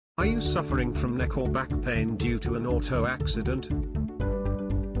Are you suffering from neck or back pain due to an auto accident?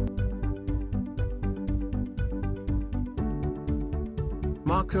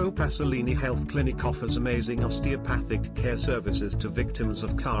 Marco Pasolini Health Clinic offers amazing osteopathic care services to victims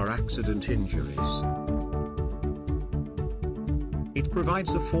of car accident injuries. It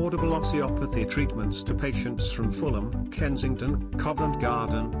provides affordable osteopathy treatments to patients from Fulham, Kensington, Covent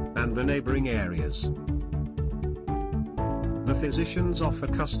Garden, and the neighboring areas. The physicians offer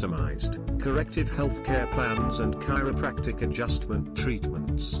customized, corrective healthcare plans and chiropractic adjustment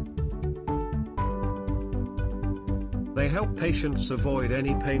treatments. They help patients avoid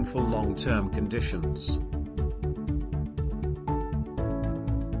any painful long-term conditions.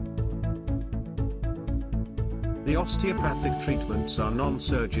 The osteopathic treatments are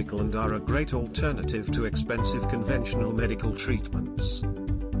non-surgical and are a great alternative to expensive conventional medical treatments.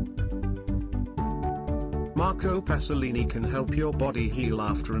 Marco Pasolini can help your body heal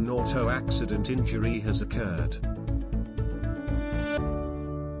after an auto accident injury has occurred.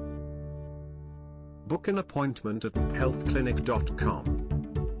 Book an appointment at healthclinic.com.